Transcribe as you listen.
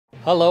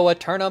Hello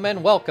Eternum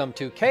and welcome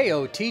to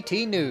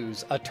KOTT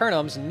News,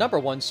 Eternum's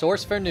 #1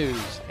 source for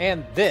news,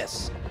 and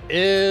this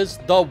is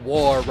the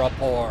War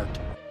Report.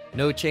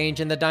 No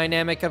change in the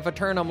dynamic of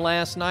Eternum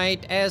last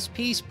night as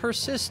peace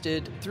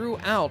persisted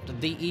throughout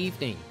the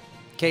evening.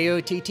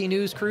 KOTT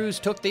News crews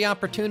took the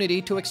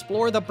opportunity to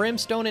explore the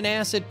brimstone and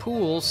acid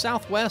pools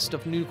southwest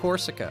of New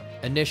Corsica.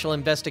 Initial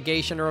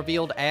investigation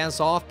revealed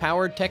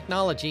Azov-powered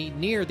technology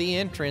near the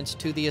entrance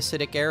to the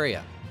acidic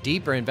area.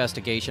 Deeper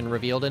investigation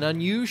revealed an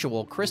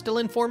unusual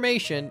crystalline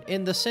formation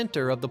in the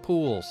center of the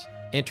pools.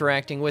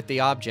 Interacting with the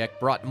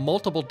object brought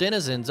multiple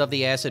denizens of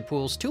the acid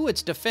pools to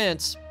its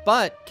defense,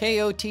 but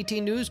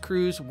KOTT News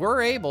crews were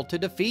able to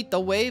defeat the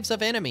waves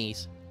of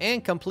enemies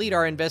and complete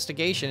our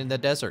investigation in the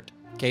desert.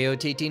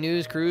 KOTT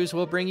News crews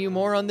will bring you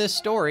more on this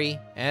story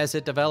as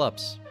it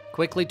develops.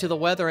 Quickly to the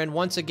weather, and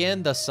once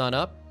again the sun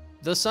up,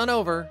 the sun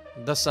over,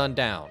 the sun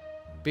down,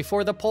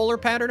 before the polar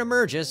pattern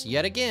emerges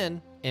yet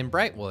again in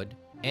Brightwood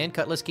and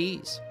Cutlass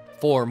Keys.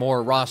 4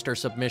 more roster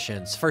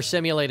submissions for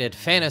simulated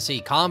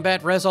fantasy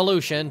combat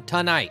resolution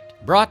tonight,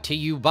 brought to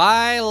you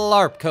by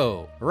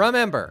LARPco.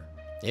 Remember,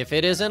 if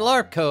it isn't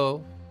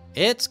LARPco,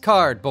 it's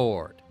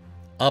cardboard.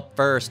 Up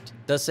first,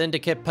 the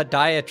syndicate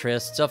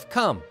podiatrists of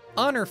Come,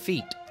 Honor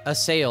Feet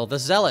assail the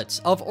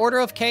zealots of Order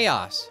of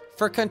Chaos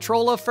for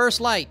control of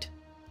First Light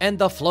and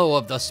the flow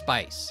of the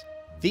spice.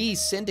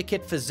 These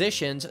syndicate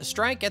physicians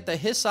strike at the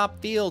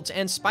hyssop fields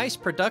and spice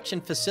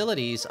production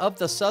facilities of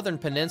the southern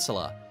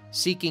peninsula,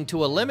 seeking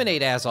to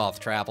eliminate Azov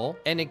travel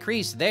and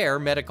increase their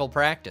medical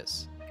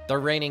practice. The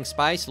reigning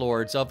spice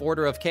lords of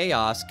Order of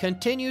Chaos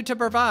continue to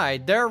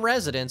provide their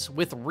residents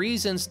with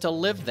reasons to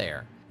live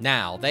there.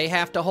 Now they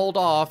have to hold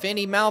off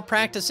any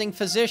malpracticing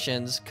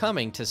physicians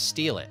coming to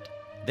steal it.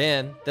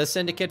 Then, the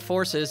syndicate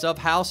forces of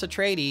House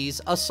Atreides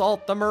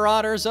assault the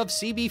marauders of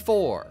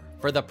CB4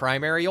 for the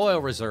primary oil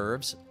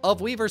reserves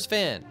of Weaver's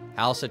Fen.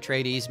 House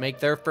Atreides make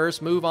their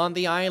first move on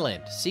the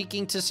island,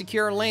 seeking to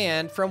secure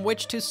land from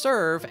which to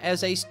serve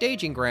as a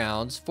staging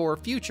grounds for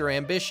future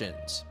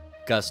ambitions.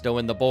 Gusto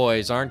and the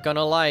boys aren't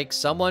gonna like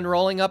someone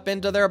rolling up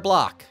into their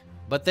block,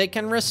 but they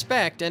can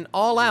respect an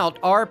all-out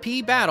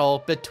RP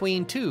battle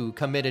between two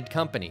committed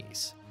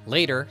companies.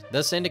 Later,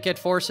 the syndicate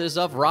forces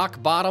of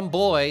Rock Bottom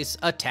Boys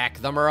attack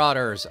the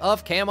marauders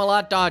of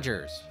Camelot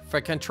Dodgers for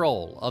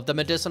control of the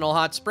medicinal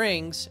hot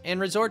springs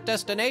and resort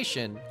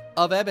destination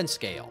of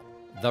Ebonscale.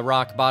 The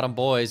Rock Bottom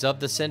Boys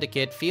of the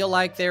syndicate feel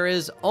like there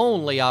is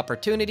only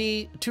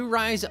opportunity to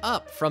rise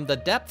up from the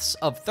depths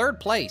of 3rd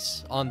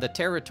place on the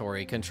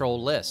territory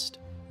control list.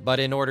 But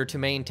in order to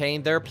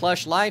maintain their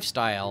plush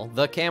lifestyle,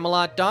 the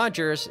Camelot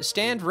Dodgers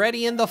stand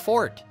ready in the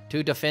fort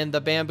to defend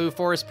the bamboo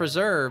forest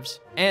preserves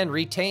and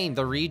retain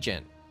the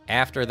region.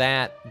 After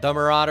that, the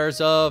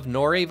marauders of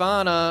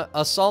Norivana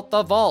assault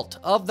the vault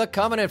of the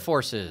Covenant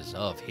forces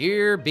of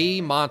Here Be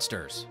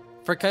Monsters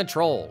for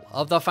control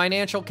of the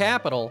financial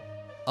capital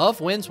of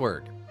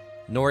Windsward.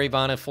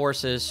 Norivana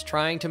forces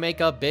trying to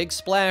make a big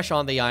splash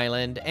on the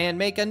island and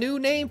make a new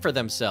name for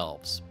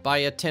themselves by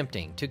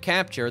attempting to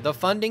capture the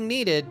funding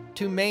needed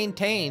to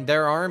maintain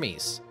their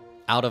armies.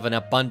 Out of an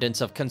abundance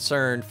of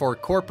concern for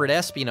corporate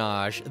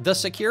espionage, the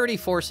security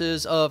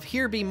forces of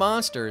Here Be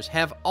Monsters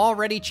have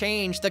already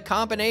changed the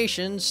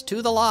combinations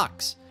to the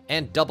locks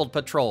and doubled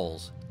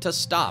patrols to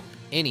stop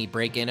any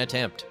break-in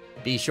attempt.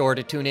 Be sure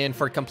to tune in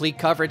for complete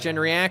coverage and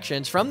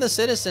reactions from the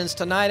citizens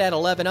tonight at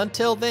 11.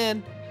 Until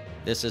then,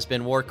 this has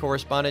been War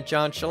Correspondent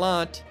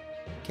JChalant,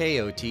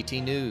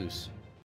 KOTT News.